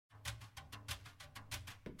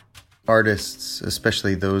artists,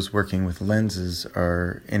 especially those working with lenses,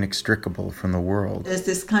 are inextricable from the world. There's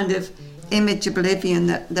this kind of image oblivion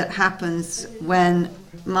that happens when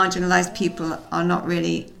marginalized people are not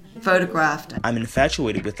really photographed. I'm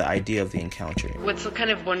infatuated with the idea of the encounter. What's so kind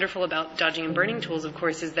of wonderful about dodging and burning tools, of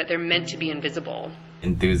course, is that they're meant to be invisible.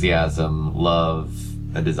 Enthusiasm, love,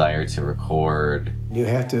 a desire to record. You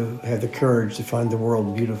have to have the courage to find the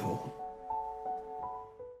world beautiful.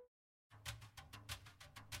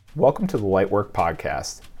 Welcome to the Lightwork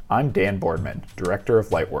Podcast. I'm Dan Boardman, Director of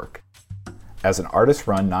Lightwork. As an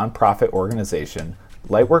artist-run nonprofit organization,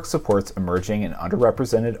 Lightwork supports emerging and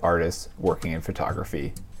underrepresented artists working in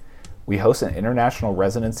photography. We host an international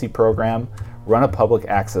residency program, run a public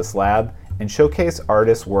access lab, and showcase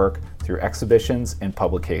artists' work through exhibitions and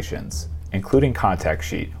publications, including Contact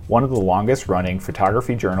Sheet, one of the longest-running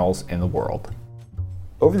photography journals in the world.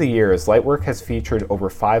 Over the years, Lightwork has featured over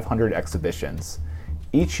 500 exhibitions.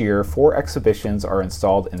 Each year, 4 exhibitions are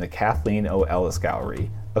installed in the Kathleen O. Ellis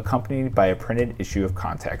Gallery, accompanied by a printed issue of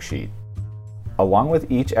Contact Sheet. Along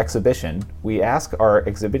with each exhibition, we ask our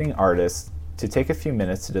exhibiting artists to take a few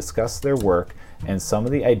minutes to discuss their work and some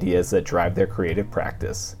of the ideas that drive their creative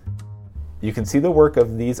practice. You can see the work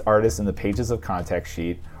of these artists in the pages of Contact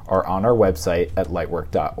Sheet or on our website at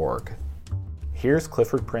lightwork.org. Here's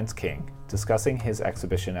Clifford Prince King discussing his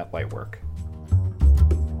exhibition at Lightwork.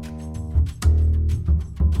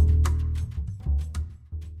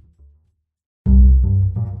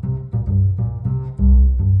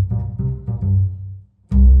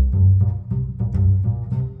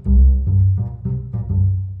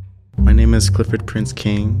 My name is Clifford Prince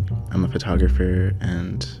King. I'm a photographer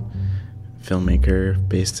and filmmaker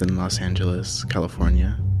based in Los Angeles,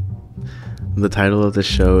 California. The title of the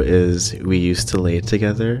show is We Used to Lay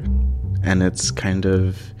Together, and it's kind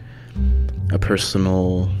of a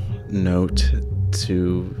personal note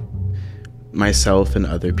to myself and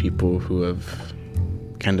other people who have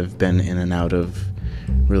kind of been in and out of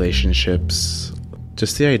relationships.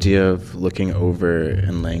 Just the idea of looking over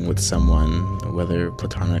and laying with someone, whether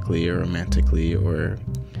platonically or romantically or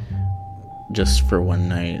just for one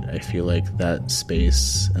night, I feel like that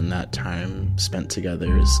space and that time spent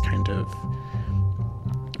together is kind of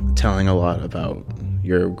telling a lot about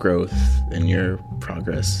your growth and your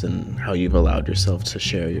progress and how you've allowed yourself to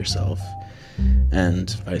share yourself and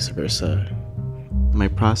vice versa. My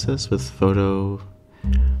process with photo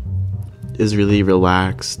is really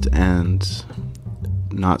relaxed and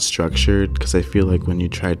not structured, because I feel like when you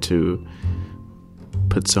try to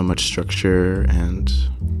put so much structure and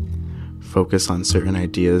focus on certain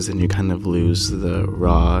ideas, and you kind of lose the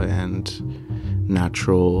raw and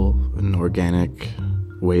natural and organic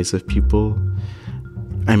ways of people.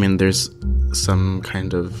 I mean, there's some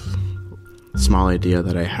kind of small idea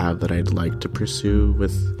that I have that I'd like to pursue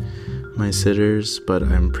with my sitters, but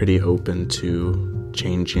I'm pretty open to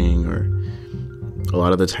changing, or a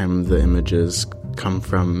lot of the time the images come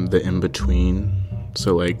from the in-between,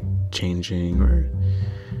 so like changing or,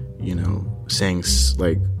 you know, saying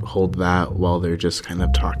like hold that while they're just kind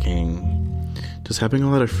of talking. Just having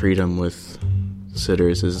a lot of freedom with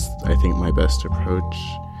sitters is, I think, my best approach.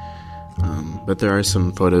 But there are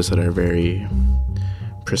some photos that are very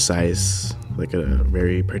precise, like a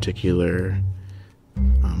very particular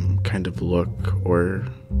kind of look or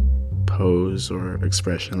pose or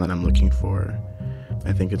expression that I'm looking for.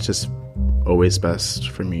 I think it's just always best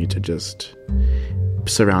for me to just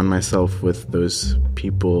surround myself with those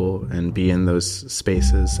people and be in those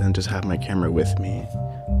spaces and just have my camera with me.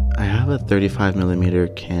 I have a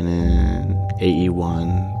 35mm Canon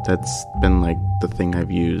AE1 that's been like the thing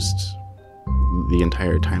I've used the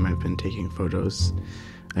entire time I've been taking photos.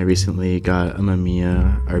 I recently got a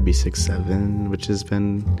Mamiya RB67, which has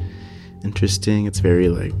been interesting. It's very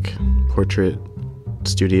like portrait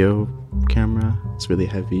studio camera. It's really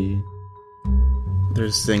heavy.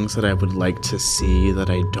 There's things that I would like to see that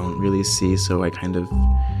I don't really see, so I kind of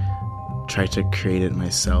try to create it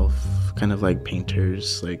myself, kind of like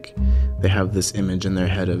painters. Like, they have this image in their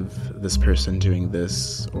head of this person doing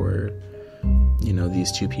this, or, you know,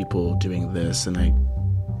 these two people doing this, and I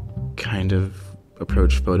kind of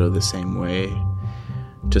approach photo the same way.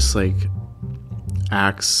 Just like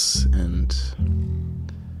acts and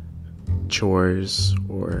chores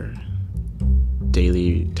or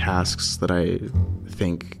daily tasks that I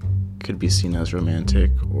think could be seen as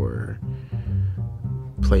romantic or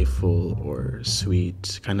playful or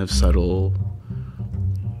sweet, kind of subtle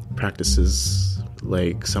practices,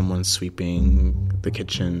 like someone sweeping the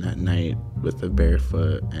kitchen at night with a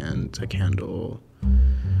barefoot and a candle.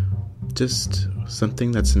 Just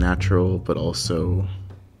something that's natural but also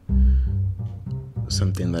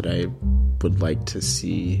something that I would like to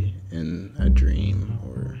see in a dream.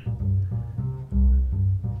 Or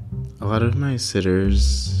a lot of my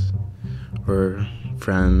sitters or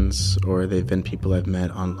friends, or they've been people I've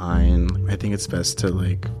met online. I think it's best to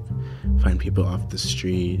like find people off the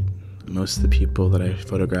street. Most of the people that I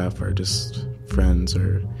photograph are just friends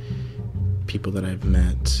or people that I've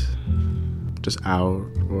met just out,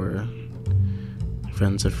 or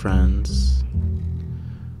friends of friends.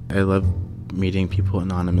 I love meeting people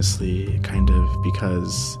anonymously, kind of,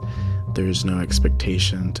 because there's no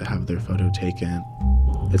expectation to have their photo taken.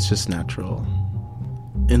 It's just natural.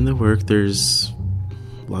 In the work, there's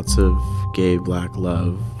lots of gay black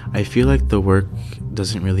love. I feel like the work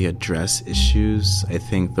doesn't really address issues. I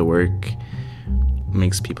think the work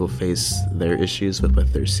makes people face their issues with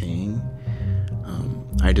what they're seeing.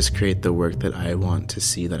 I just create the work that I want to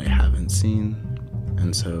see that I haven't seen.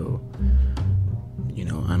 And so, you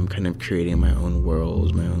know, I'm kind of creating my own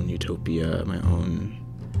world, my own utopia, my own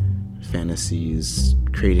fantasies,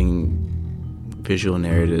 creating visual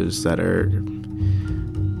narratives that are,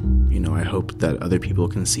 you know, I hope that other people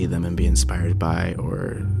can see them and be inspired by,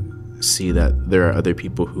 or see that there are other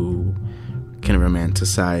people who can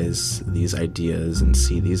romanticize these ideas and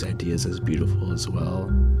see these ideas as beautiful as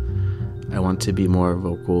well. I want to be more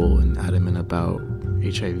vocal and adamant about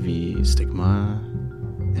HIV stigma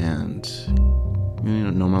and, you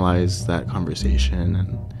know, normalize that conversation.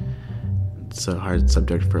 And it's a hard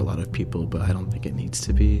subject for a lot of people, but I don't think it needs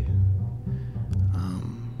to be.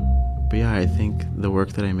 But yeah, I think the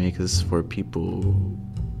work that I make is for people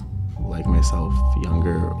like myself,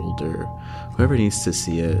 younger, older, whoever needs to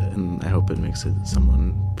see it, and I hope it makes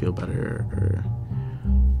someone feel better. Or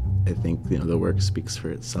I think, you know, the work speaks for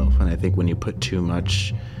itself, and I think when you put too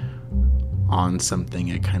much on something,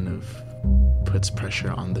 it kind of puts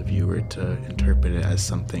pressure on the viewer to interpret it as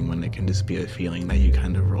something when it can just be a feeling that you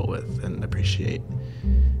kind of roll with and appreciate.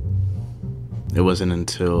 It wasn't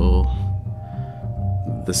until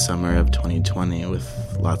the summer of 2020,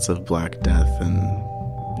 with lots of Black death and,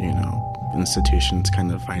 you know, institutions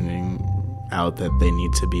kind of finding out that they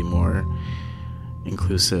need to be more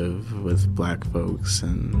inclusive with Black folks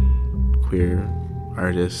and queer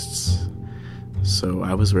artists. So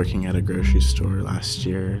I was working at a grocery store last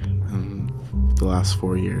year and the last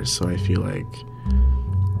 4 years, so I feel like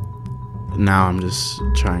now I'm just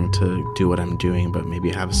trying to do what I'm doing, but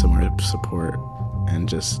maybe have some more support and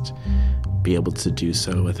just be able to do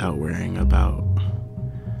so without worrying about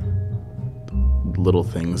little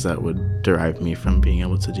things that would derive me from being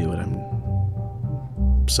able to do what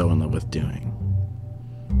I'm so in love with doing.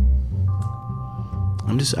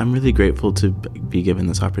 I'm really grateful to be given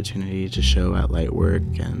this opportunity to show at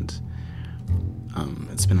Lightwork, and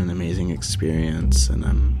it's been an amazing experience, and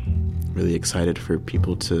I'm really excited for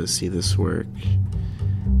people to see this work,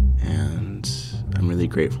 and I'm really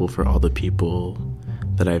grateful for all the people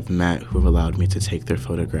that I've met who have allowed me to take their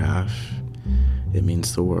photograph. It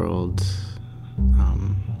means the world.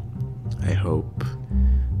 I hope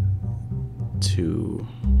to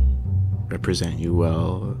represent you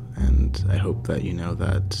well, and I hope that you know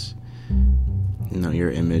that, you know,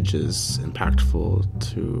 your image is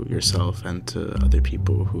impactful to yourself and to other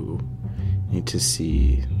people who need to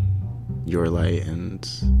see your light. And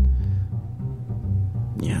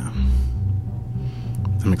yeah,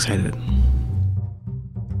 I'm excited.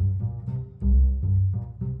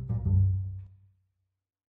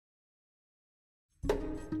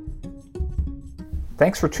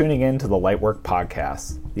 Thanks for tuning in to the Lightwork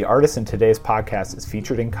podcast. The artist in today's podcast is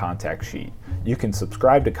featured in Contact Sheet. You can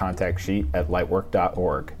subscribe to Contact Sheet at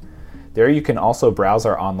lightwork.org. There you can also browse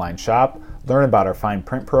our online shop, learn about our fine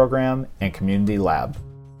print program, and community lab.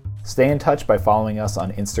 Stay in touch by following us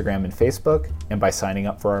on Instagram and Facebook, and by signing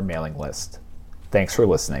up for our mailing list. Thanks for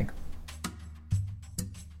listening.